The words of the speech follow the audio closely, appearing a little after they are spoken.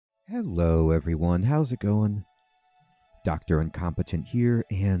Hello, everyone. How's it going? Dr. Incompetent here,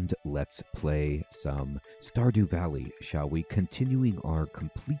 and let's play some Stardew Valley, shall we? Continuing our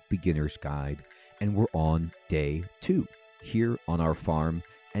complete beginner's guide, and we're on day 2 here on our farm.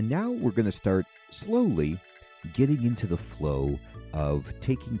 And now we're going to start slowly getting into the flow of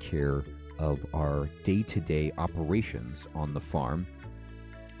taking care of our day-to-day operations on the farm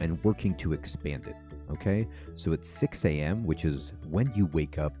and working to expand it. Okay, so it's 6 a.m., which is when you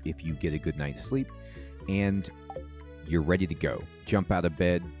wake up if you get a good night's sleep, and you're ready to go. Jump out of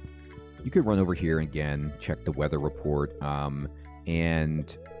bed. You could run over here again, check the weather report,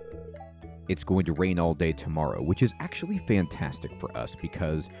 and it's going to rain all day tomorrow, which is actually fantastic for us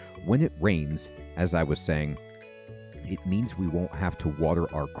because when it rains, as I was saying, it means we won't have to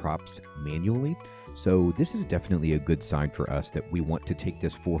water our crops manually. So this is definitely a good sign for us that we want to take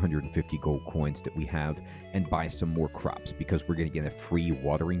this 450 gold coins that we have and buy some more crops because we're going to get a free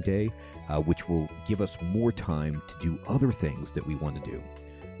watering day, which will give us more time to do other things that we want to do.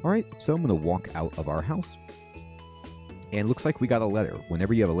 All right, so I'm going to walk out of our house. And it looks like we got a letter.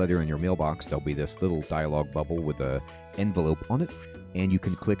 Whenever you have a letter in your mailbox, there'll be this little dialogue bubble with an envelope on it. And you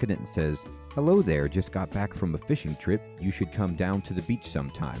can click it and it says, "Hello there, just got back from a fishing trip. You should come down to the beach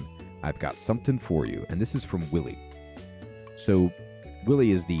sometime. I've got something for you." And this is from Willie. So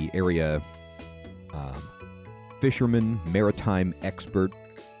Willie is the area fisherman, maritime expert.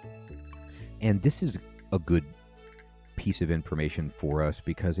 And this is a good piece of information for us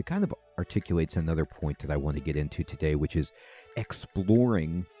because it kind of articulates another point that I want to get into today, which is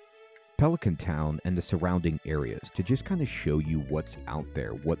exploring Pelican Town and the surrounding areas to just kind of show you what's out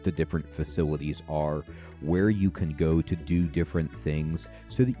there, what the different facilities are, where you can go to do different things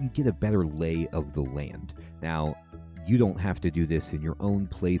so that you get a better lay of the land. Now, you don't have to do this in your own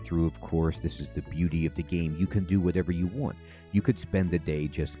playthrough, of course. This is the beauty of the game. You can do whatever you want. You could spend the day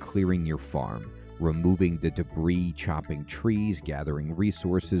just clearing your farm, removing the debris, chopping trees, gathering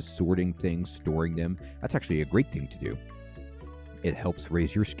resources, sorting things, storing them. That's actually a great thing to do. It helps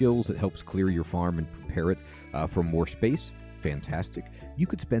raise your skills. It helps clear your farm and prepare it for more space. Fantastic. You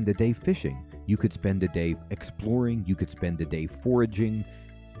could spend a day fishing. You could spend a day exploring. You could spend a day foraging.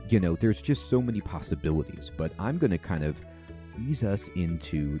 You know, there's just so many possibilities. But I'm going to kind of ease us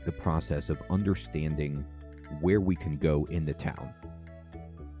into the process of understanding where we can go in the town.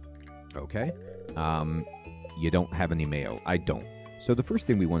 Okay. You don't have any mail. I don't. So the first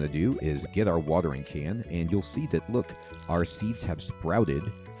thing we want to do is get our watering can, and you'll see that, look, our seeds have sprouted,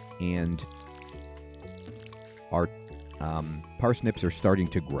 and our parsnips are starting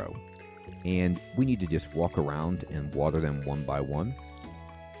to grow. And we need to just walk around and water them one by one.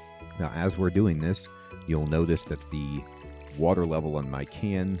 Now, as we're doing this, you'll notice that the water level on my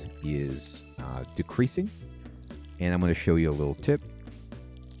can is decreasing. And I'm going to show you a little tip.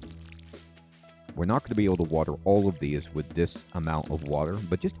 We're not going to be able to water all of these with this amount of water,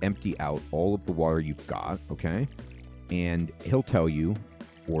 but just empty out all of the water you've got, okay? And he'll tell you,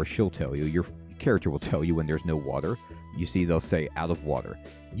 or she'll tell you, your character will tell you when there's no water. You see, they'll say out of water.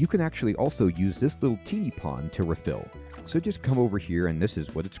 You can actually also use this little teeny pond to refill. So just come over here, and this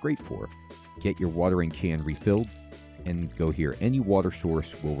is what it's great for. Get your watering can refilled, and go here. Any water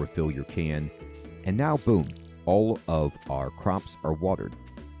source will refill your can. And now, boom, all of our crops are watered.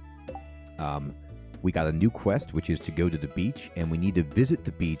 We got a new quest, which is to go to the beach, and we need to visit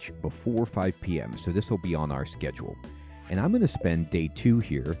the beach before 5 p.m. So this will be on our schedule. And I'm going to spend day 2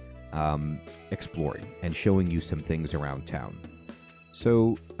 here exploring and showing you some things around town.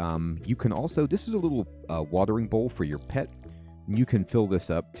 So you can also, this is a little watering bowl for your pet. And you can fill this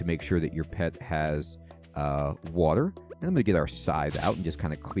up to make sure that your pet has water. And I'm going to get our scythe out and just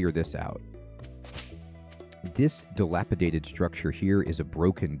kind of clear this out. This dilapidated structure here is a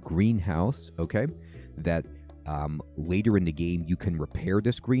broken greenhouse, okay? That later in the game you can repair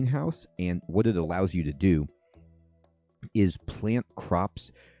this greenhouse, and what it allows you to do is plant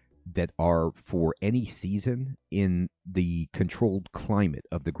crops that are for any season in the controlled climate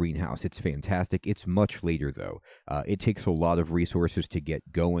of the greenhouse. It's fantastic. It's much later, though. It takes a lot of resources to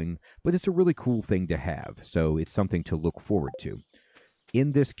get going, but it's a really cool thing to have, so it's something to look forward to.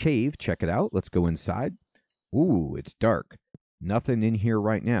 In this cave, check it out. Let's go inside. Ooh, it's dark. Nothing in here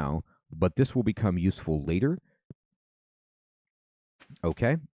right now, but this will become useful later.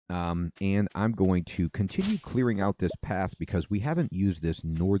 Okay, and I'm going to continue clearing out this path because we haven't used this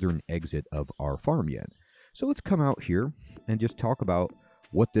northern exit of our farm yet. So let's come out here and just talk about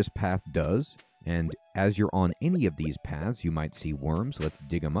what this path does. And as you're on any of these paths, you might see worms. Let's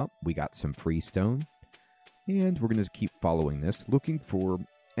dig them up. We got some free stone. And we're going to keep following this, looking for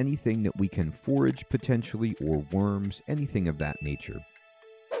anything that we can forage potentially, or worms, anything of that nature.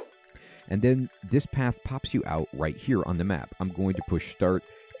 And then this path pops you out right here on the map. I'm going to push start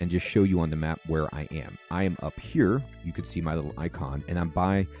and just show you on the map where I am. I am up here. You can see my little icon, and I'm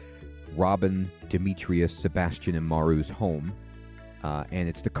by Robin, Demetrius, Sebastian, and Maru's home, and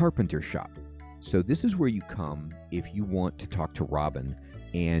it's the carpenter shop. So this is where you come if you want to talk to Robin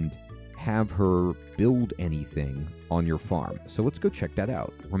and have her build anything on your farm. So let's go check that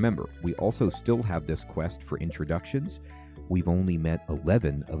out. Remember, we also still have this quest for introductions. We've only met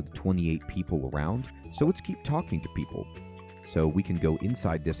 11 of the 28 people around, so let's keep talking to people. So we can go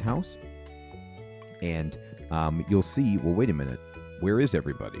inside this house, and you'll see, well, wait a minute, where is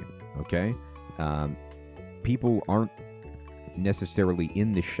everybody? Okay, people aren't necessarily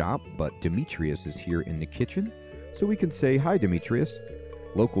in the shop, but Demetrius is here in the kitchen, so we can say, hi, Demetrius.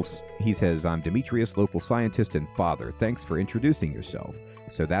 He says, I'm Demetrius, local scientist and father. Thanks for introducing yourself.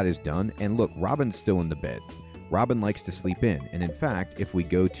 So that is done, and look, Robin's still in the bed. Robin likes to sleep in, and in fact, if we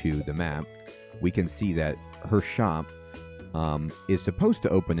go to the map, we can see that her shop is supposed to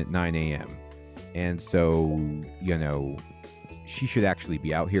open at 9 a.m. And so, you know, she should actually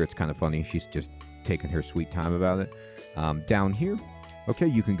be out here. It's kind of funny. She's just taking her sweet time about it. Down here, okay,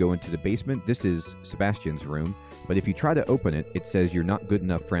 you can go into the basement. This is Sebastian's room, but if you try to open it, it says you're not good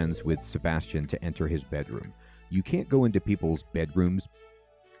enough friends with Sebastian to enter his bedroom. You can't go into people's bedrooms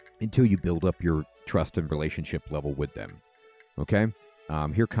until you build up your trust and relationship level with them. Okay?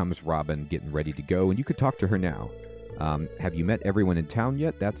 Here comes Robin getting ready to go, and you could talk to her now. Have you met everyone in town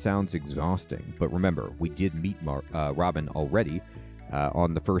yet? That sounds exhausting, but remember, we did meet Robin already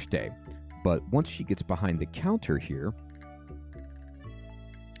on the first day. But once she gets behind the counter here,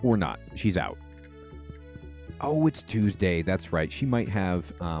 or not, she's out. Oh, it's Tuesday. That's right. She might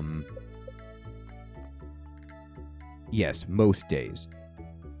have, yes, most days.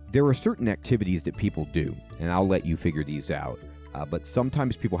 There are certain activities that people do, and I'll let you figure these out. But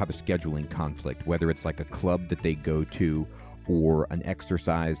sometimes people have a scheduling conflict, whether it's like a club that they go to, or an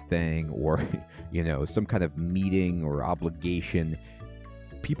exercise thing, or, you know, some kind of meeting or obligation.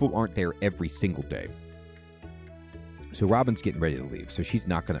 People aren't there every single day. So Robin's getting ready to leave, so she's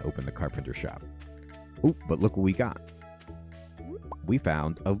not going to open the carpenter shop. Oh, but look what we got. We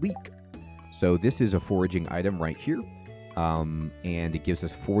found a leek. So this is a foraging item right here. And it gives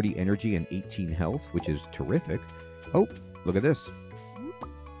us 40 energy and 18 health, which is terrific. Oh, look at this.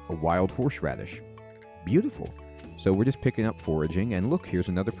 A wild horseradish. Beautiful. So we're just picking up foraging, and look, here's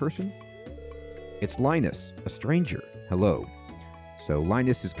another person. It's Linus, a stranger. Hello. So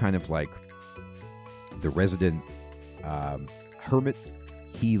Linus is kind of like the resident hermit.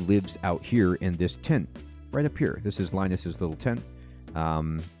 He lives out here in this tent, right up here. This is Linus's little tent,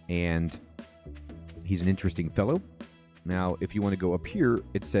 and he's an interesting fellow. Now, if you want to go up here,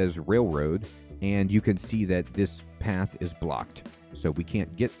 it says railroad, and you can see that this path is blocked, so we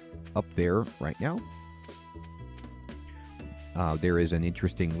can't get up there right now. There is an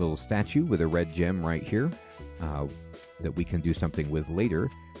interesting little statue with a red gem right here that we can do something with later,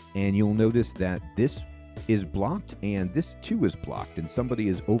 and you'll notice that this is blocked, and this too is blocked, and somebody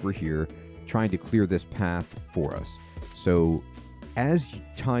is over here trying to clear this path for us. So as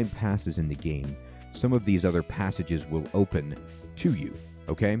time passes in the game, some of these other passages will open to you,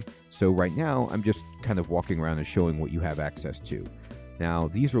 okay? So right now, I'm just kind of walking around and showing what you have access to. Now,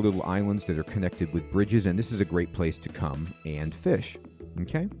 these are little islands that are connected with bridges, and this is a great place to come and fish,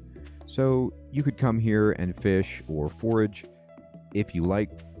 okay? So you could come here and fish or forage if you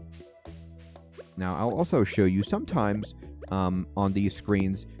like. Now, I'll also show you sometimes on these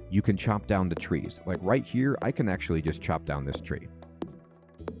screens, you can chop down the trees. Like right here, I can actually just chop down this tree.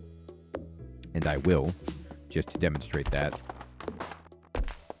 And I will, just to demonstrate that.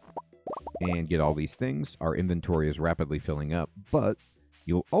 And get all these things. Our inventory is rapidly filling up, but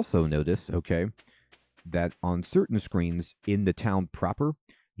you'll also notice, okay, that on certain screens in the town proper,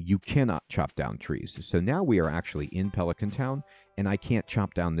 you cannot chop down trees. So now we are actually in Pelican Town, and I can't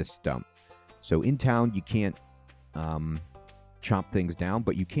chop down this stump. So in town, you can't chop things down,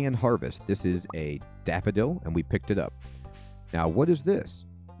 but you can harvest. This is a daffodil, and we picked it up. Now, what is this?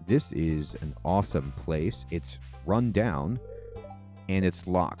 This is an awesome place. It's run down, and it's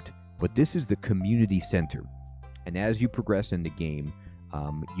locked. But this is the community center. And as you progress in the game,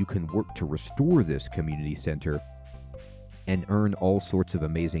 you can work to restore this community center and earn all sorts of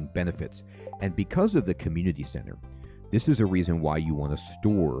amazing benefits. And because of the community center, this is a reason why you want to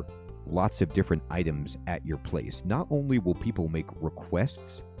store lots of different items at your place. Not only will people make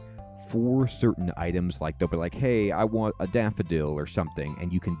requests for certain items, like they'll be like, hey, I want a daffodil or something,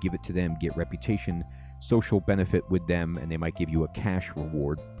 and you can give it to them, get reputation, social benefit with them, and they might give you a cash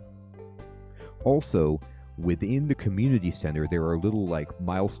reward. Also, within the community center, there are little like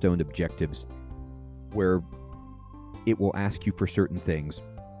milestone objectives where it will ask you for certain things.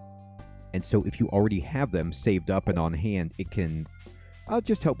 And so if you already have them saved up and on hand, it can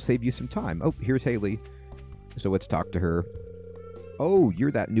just help save you some time. Oh, here's Haley. So let's talk to her. Oh,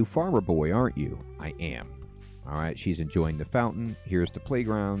 you're that new farmer boy, aren't you? I am. All right, she's enjoying the fountain. Here's the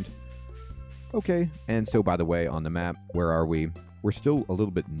playground. Okay, and so by the way, on the map, where are we? We're still a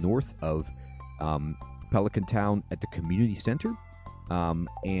little bit north of Pelican Town at the community center.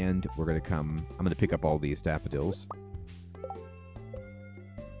 And we're going to I'm going to pick up all these daffodils.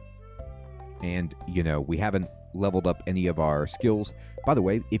 And, you know, we haven't leveled up any of our skills. By the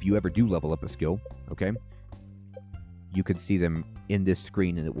way, if you ever do level up a skill, okay, you can see them in this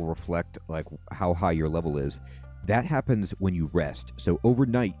screen and it will reflect like how high your level is. That happens when you rest. So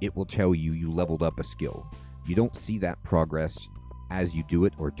overnight, it will tell you you leveled up a skill. You don't see that progress as you do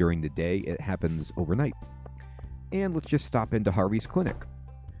it or during the day. It happens overnight. And let's just stop into Harvey's clinic.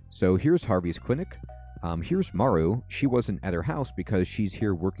 So here's Harvey's clinic. Here's Maru. She wasn't at her house because she's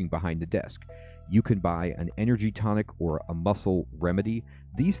here working behind the desk. You can buy an energy tonic or a muscle remedy.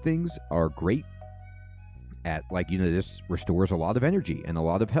 These things are great at, like, you know, this restores a lot of energy and a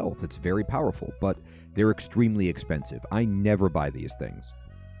lot of health. It's very powerful, but they're extremely expensive. I never buy these things.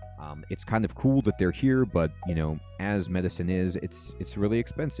 It's kind of cool that they're here, but, you know, as medicine is, it's really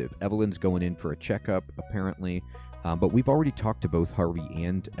expensive. Evelyn's going in for a checkup, apparently, but we've already talked to both Harvey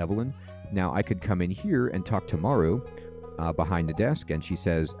and Evelyn. Now, I could come in here and talk to Maru behind the desk, and she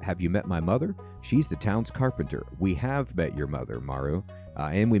says, have you met my mother? She's the town's carpenter. We have met your mother, Maru,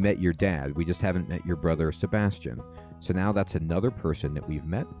 and we met your dad. We just haven't met your brother, Sebastian. So now that's another person that we've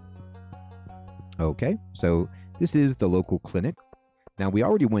met. Okay, so this is the local clinic. Now, we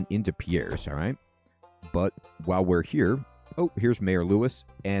already went into Pierre's, all right? But while we're here, oh, here's Mayor Lewis,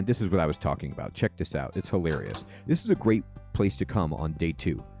 and this is what I was talking about. Check this out. It's hilarious. This is a great place to come on day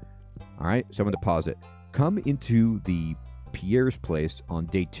 2. All right, so I'm going to pause it. Come into the Pierre's place on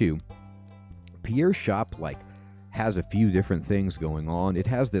day 2. Pierre's shop, like, has a few different things going on. It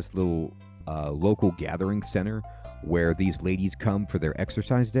has this little local gathering center where these ladies come for their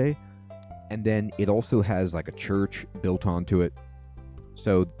exercise day. And then it also has, like, a church built onto it.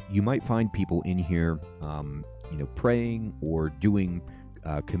 So you might find people in here, you know, praying or doing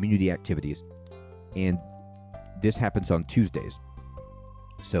community activities. And this happens on Tuesdays.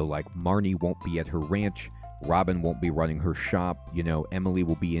 So, like, Marnie won't be at her ranch. Robin won't be running her shop. You know, Emily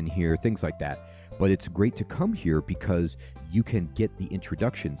will be in here, things like that. But it's great to come here because you can get the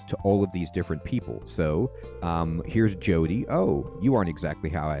introductions to all of these different people. So, here's Jody. Oh, you aren't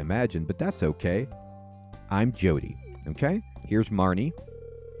exactly how I imagined, but that's okay. I'm Jody, okay? Here's Marnie.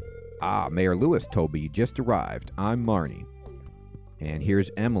 Ah, Mayor Lewis told me you just arrived. I'm Marnie. And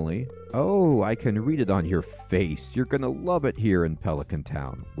here's Emily. Oh, I can read it on your face. You're going to love it here in Pelican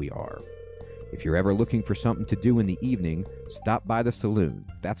Town. We are. If you're ever looking for something to do in the evening, stop by the saloon.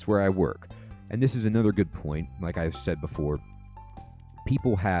 That's where I work. And this is another good point, like I've said before.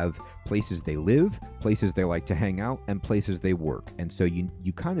 People have places they live, places they like to hang out, and places they work. And so you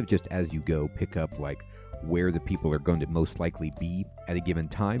kind of just, as you go, pick up, like, where the people are going to most likely be at a given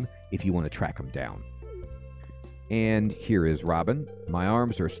time if you want to track them down. And here is Robin. My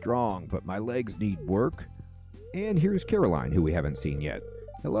arms are strong, but my legs need work. And here's Caroline, who we haven't seen yet.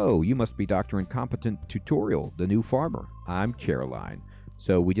 Hello, you must be Dr. Incompetent Tutorial, the new farmer. I'm Caroline.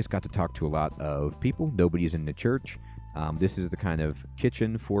 So we just got to talk to a lot of people. Nobody's in the church. This is the kind of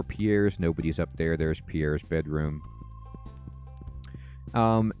kitchen for Pierre's. Nobody's up there. There's Pierre's bedroom.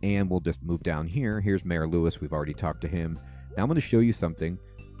 And we'll just move down here. Here's Mayor Lewis. We've already talked to him. Now I'm going to show you something.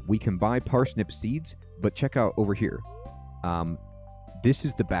 We can buy parsnip seeds, but check out over here. This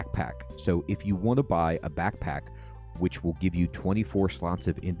is the backpack. So if you want to buy a backpack, which will give you 24 slots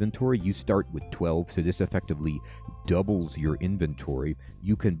of inventory, you start with 12. So this effectively doubles your inventory.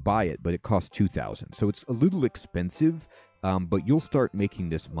 You can buy it, but it costs 2,000. So it's a little expensive, but you'll start making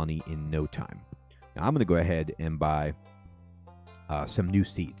this money in no time. Now I'm going to go ahead and buy some new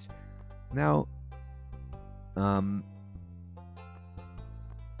seeds. Now,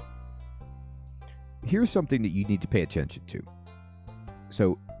 here's something that you need to pay attention to.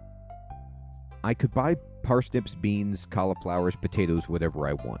 So, I could buy parsnips, beans, cauliflowers, potatoes, whatever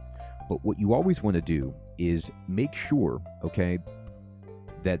I want. But what you always want to do is make sure, okay,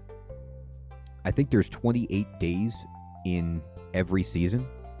 that I think there's 28 days in every season.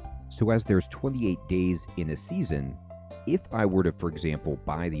 So as there's 28 days in a season, if I were to, for example,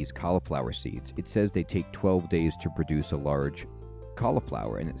 buy these cauliflower seeds, it says they take 12 days to produce a large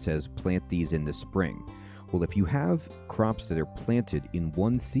cauliflower, and it says plant these in the spring. Well, if you have crops that are planted in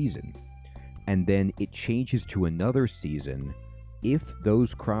one season, and then it changes to another season. If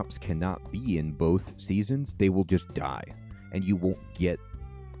those crops cannot be in both seasons, they will just die, and you won't get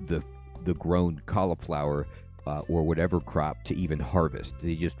the grown cauliflower or whatever crop to even harvest.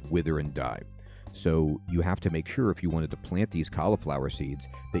 They just wither and die. So you have to make sure, if you wanted to plant these cauliflower seeds,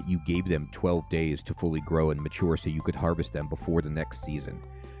 that you gave them 12 days to fully grow and mature so you could harvest them before the next season.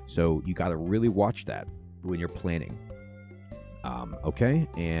 So you got to really watch that when you're planting. Okay,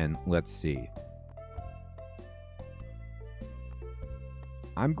 and let's see.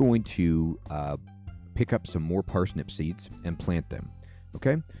 I'm going to pick up some more parsnip seeds and plant them.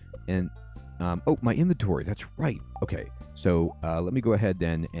 Okay, and oh, my inventory. That's right. Okay, so let me go ahead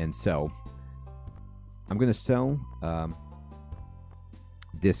then and sell. I'm going to sell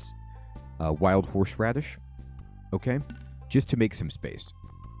this wild horseradish, okay, just to make some space.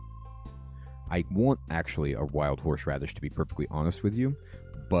 I want actually a wild horseradish, to be perfectly honest with you,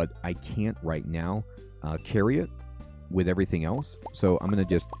 but I can't right now carry it with everything else. So I'm going to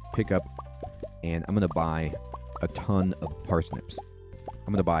just pick up and I'm going to buy a ton of parsnips. I'm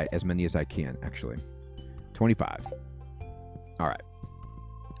going to buy as many as I can, actually. 25. All right.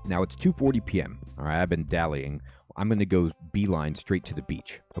 Now it's 2:40 p.m. All right, I've been dallying. I'm going to go beeline straight to the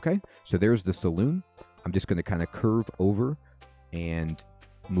beach, okay? So there's the saloon. I'm just going to kind of curve over and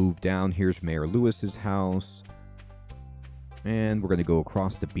move down. Here's Mayor Lewis's house. And we're going to go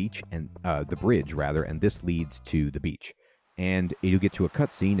across the beach, and the bridge, rather, and this leads to the beach. And you'll get to a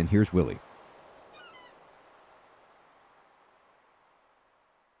cutscene, and here's Willie.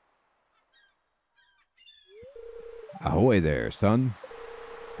 Ahoy there, son.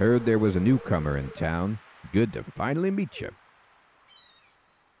 Heard there was a newcomer in town. Good to finally meet you.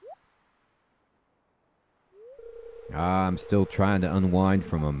 I'm still trying to unwind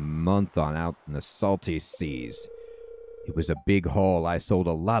from a month on out in the salty seas. It was a big haul. I sold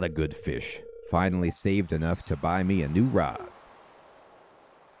a lot of good fish. Finally saved enough to buy me a new rod.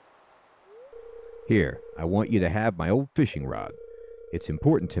 Here, I want you to have my old fishing rod. It's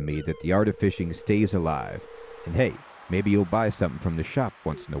important to me that the art of fishing stays alive. And hey, maybe you'll buy something from the shop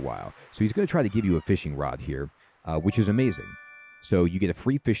once in a while. So he's going to try to give you a fishing rod here, which is amazing. So you get a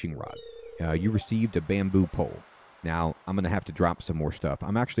free fishing rod. You received a bamboo pole. Now, I'm going to have to drop some more stuff.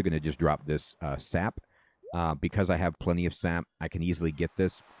 I'm actually going to just drop this sap. Because I have plenty of sap, I can easily get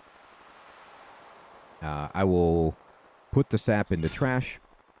this. I will put the sap in the trash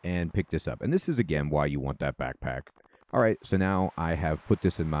and pick this up. And this is, again, why you want that backpack. All right, so now I have put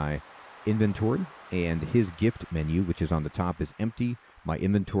this in my inventory, and his gift menu, which is on the top, is empty. My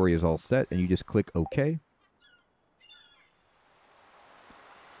inventory is all set, and you just click OK.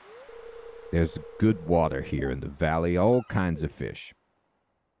 There's good water here in the valley, all kinds of fish.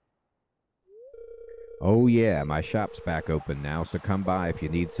 Oh yeah, my shop's back open now, so come by if you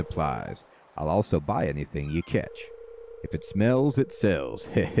need supplies. I'll also buy anything you catch. If it smells, it sells.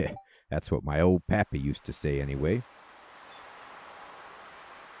 That's what my old pappy used to say anyway.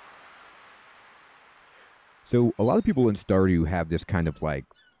 So a lot of people in Stardew have this kind of like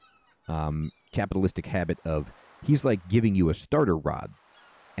capitalistic habit of, he's like giving you a starter rod.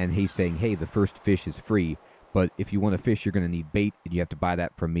 And he's saying, hey, the first fish is free. But if you want to fish, you're going to need bait, and you have to buy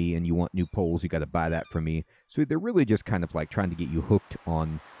that from me. And you want new poles, you got to buy that from me. So they're really just kind of like trying to get you hooked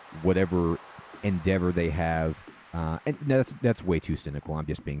on whatever endeavor they have. And that's way too cynical. I'm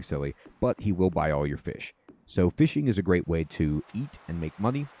just being silly. But he will buy all your fish. So fishing is a great way to eat and make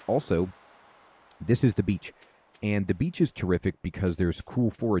money. Also, this is the beach. And the beach is terrific because there's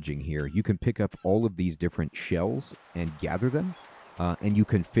cool foraging here. You can pick up all of these different shells and gather them. And you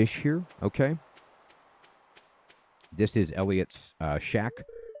can fish here, okay? This is Elliot's shack,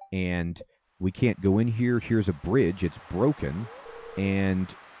 and we can't go in here. Here's a bridge. It's broken, and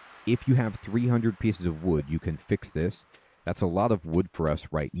if you have 300 pieces of wood, you can fix this. That's a lot of wood for us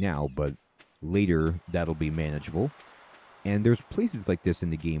right now, but later that'll be manageable. And there's places like this in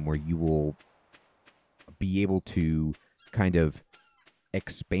the game where you will be able to kind of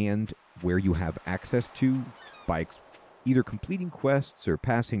expand where you have access to by either completing quests or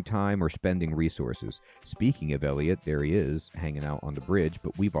passing time or spending resources. Speaking of Elliot, there he is, hanging out on the bridge,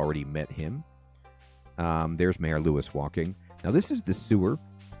 but we've already met him. There's Mayor Lewis walking. Now, this is the sewer.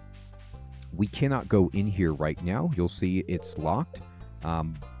 We cannot go in here right now. You'll see it's locked,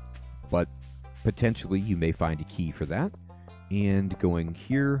 but potentially you may find a key for that. And going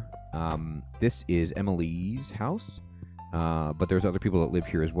here, this is Emily's house, but there's other people that live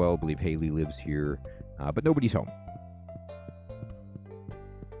here as well. I believe Haley lives here, but nobody's home.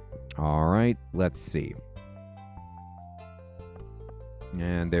 All right, let's see.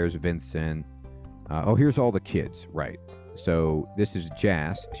 And there's Vincent. Oh, here's all the kids. Right. So this is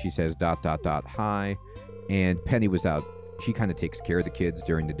Jas. She says ... hi. And Penny was out. She kind of takes care of the kids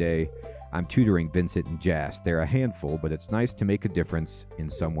during the day. I'm tutoring Vincent and Jas. They're a handful, but it's nice to make a difference in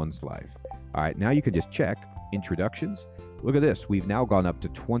someone's life. All right, now you can just check introductions. Look at this. We've now gone up to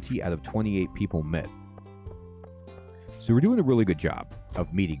 20 out of 28 people met. So we're doing a really good job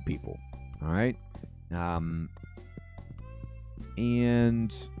of meeting people. All right.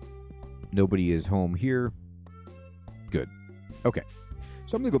 And nobody is home here. Good. Okay.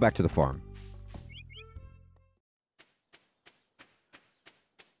 So I'm going to go back to the farm.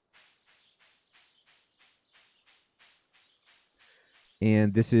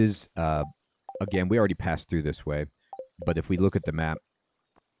 And this is, again, we already passed through this way. But if we look at the map,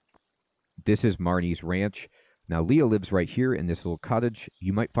 this is Marnie's ranch. Now, Leah lives right here in this little cottage.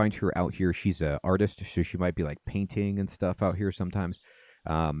 You might find her out here. She's an artist, so she might be like painting and stuff out here sometimes.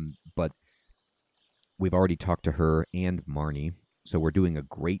 But we've already talked to her and Marnie. So we're doing a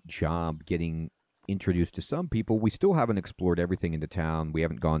great job getting introduced to some people. We still haven't explored everything in the town. We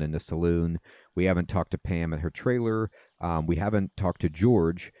haven't gone in the saloon. We haven't talked to Pam at her trailer. We haven't talked to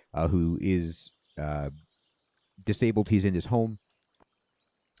George, who is disabled. He's in his home.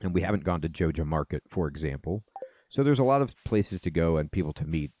 And we haven't gone to Joja Market, for example. So there's a lot of places to go and people to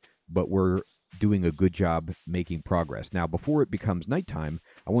meet. But we're doing a good job making progress. Now, before it becomes nighttime,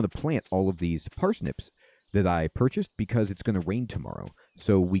 I want to plant all of these parsnips that I purchased because it's going to rain tomorrow.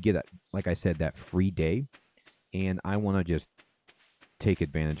 So we get, like I said, that free day. And I want to just take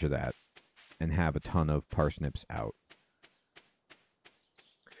advantage of that and have a ton of parsnips out.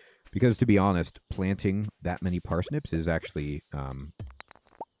 Because to be honest, planting that many parsnips is actually,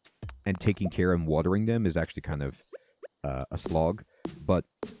 and taking care and watering them is actually kind of a slog, but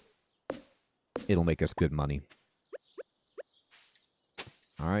it'll make us good money.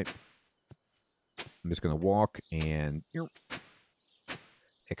 All right. I'm just going to walk and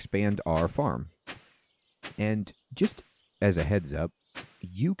expand our farm. And just as a heads up,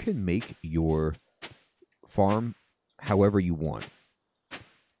 you can make your farm however you want.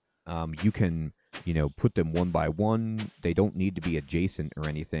 You can, put them one by one. They don't need to be adjacent or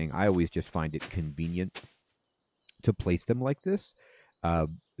anything. I always just find it convenient to place them like this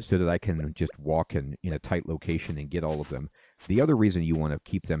so that I can just walk in a tight location and get all of them. The other reason you want to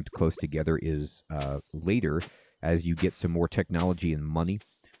keep them close together is later, as you get some more technology and money,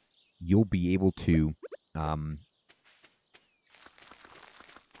 you'll be able to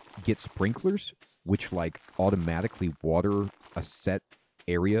get sprinklers, which automatically water a set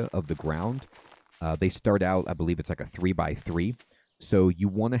area of the ground. They start out, I believe it's like a 3x3. So you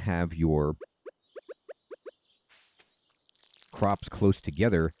want to have your crops close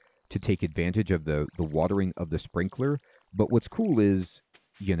together to take advantage of the watering of the sprinkler. But what's cool is,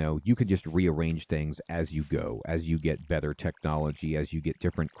 you can just rearrange things as you go, as you get better technology, as you get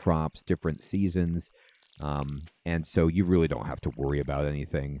different crops, different seasons. And so you really don't have to worry about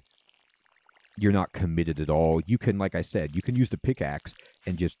anything. You're not committed at all. You can, like I said, you can use the pickaxe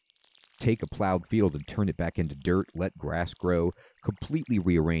and just take a plowed field and turn it back into dirt, let grass grow, completely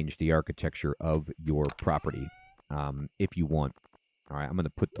rearrange the architecture of your property if you want. All right, I'm going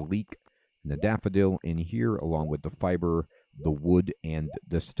to put the leek and the daffodil in here along with the fiber, the wood, and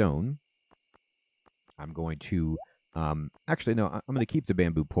the stone. I'm going to, actually, no, I'm going to keep the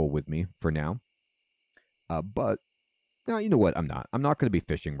bamboo pole with me for now. But, no, you know what? I'm not. I'm not going to be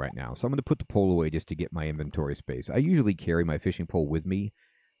fishing right now. So I'm going to put the pole away just to get my inventory space. I usually carry my fishing pole with me,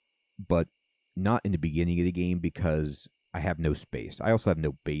 but not in the beginning of the game because I have no space. I also have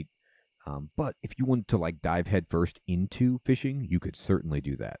no bait. But if you wanted to dive headfirst into fishing, you could certainly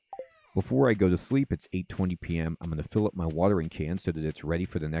do that. Before I go to sleep, it's 8:20 p.m. I'm going to fill up my watering can so that it's ready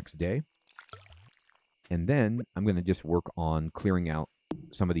for the next day. And then I'm going to just work on clearing out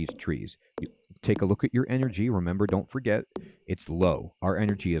some of these trees. You take a look at your energy. Remember, don't forget, it's low. Our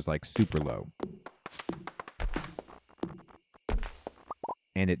energy is super low.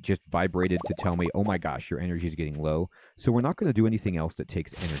 And it just vibrated to tell me, oh my gosh, your energy is getting low. So we're not going to do anything else that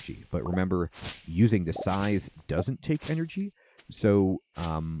takes energy. But remember, using the scythe doesn't take energy. So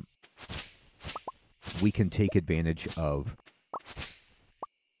we can take advantage of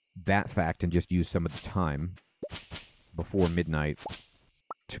that fact and just use some of the time before midnight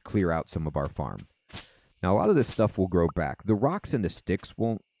to clear out some of our farm. Now, a lot of this stuff will grow back. The rocks and the sticks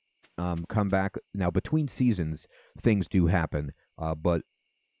won't come back. Now, between seasons, things do happen, but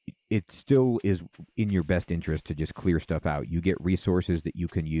it still is in your best interest to just clear stuff out. You get resources that you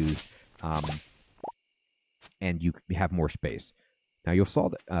can use, and you have more space. Now, you'll saw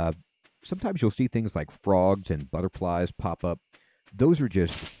that sometimes you'll see things like frogs and butterflies pop up. those are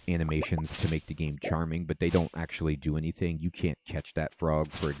just animations to make the game charming, but they don't actually do anything. You can't catch that frog,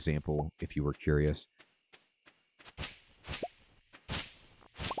 for example, if you were curious.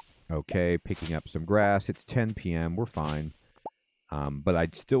 Okay, picking up some grass. It's 10 p.m. We're fine. But I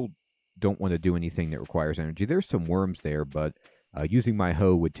still don't want to do anything that requires energy. There's some worms there, but using my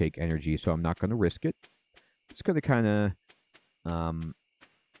hoe would take energy, so I'm not going to risk it. Just going to kind of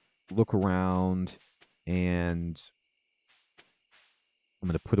look around, and I'm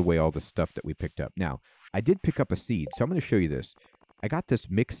going to put away all the stuff that we picked up. Now, I did pick up a seed, so I'm going to show you this. I got this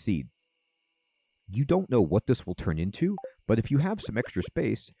mixed seed. You don't know what this will turn into, but if you have some extra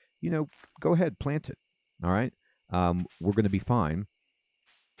space, go ahead, plant it. All right? We're going to be fine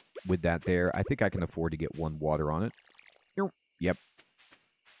with that there. I think I can afford to get one water on it. Yep.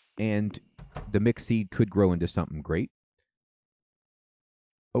 And the mixed seed could grow into something great.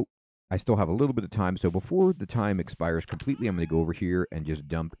 Oh, I still have a little bit of time. So before the time expires completely, I'm going to go over here and just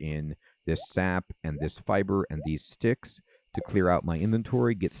dump in this sap and this fiber and these sticks to clear out my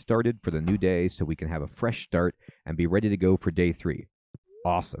inventory, get started for the new day so we can have a fresh start and be ready to go for day 3.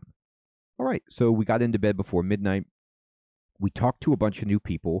 Awesome. All right, so we got into bed before midnight. We talked to a bunch of new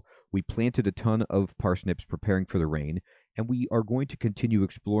people. We planted a ton of parsnips preparing for the rain, and we are going to continue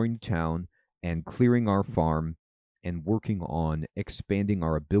exploring the town and clearing our farm and working on expanding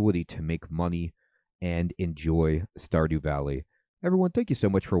our ability to make money and enjoy Stardew Valley. Everyone, thank you so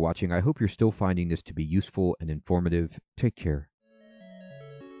much for watching. I hope you're still finding this to be useful and informative. Take care.